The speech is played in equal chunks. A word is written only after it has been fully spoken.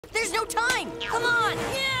There's no time! Come on!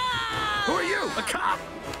 Yeah! Who are you, a cop?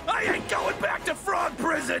 I ain't going back to frog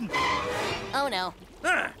prison! Oh, no.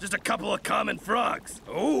 Just a couple of common frogs.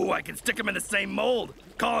 Oh, I can stick them in the same mold.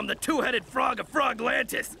 Call him the two-headed frog of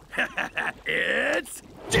Froglantis. It's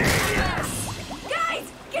genius!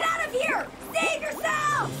 Guys, get out of here! Save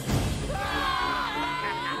yourselves!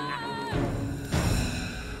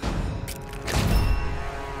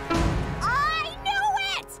 I knew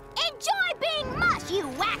it! Enjoy being mush, you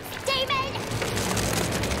wax demon!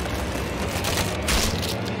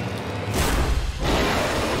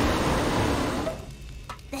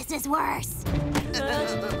 This is worse.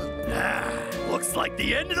 Looks like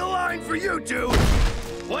the end of the line for you two.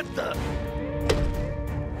 What the?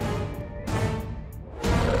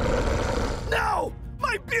 No!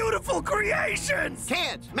 My beautiful creations!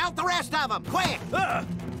 Kids, melt the rest of them, quick!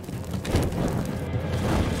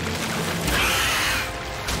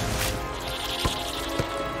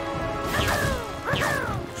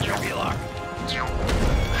 Scribular.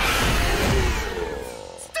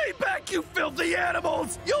 Stay back, you filthy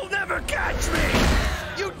animals! You'll never catch me!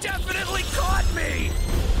 You definitely caught me!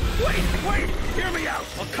 Wait! Hear me out!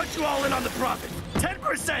 I'll cut you all in on the profit.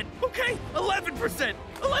 10%! Okay, 11%!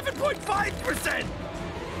 11.5%!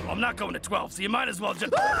 I'm not going to 12, so you might as well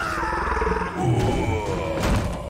just...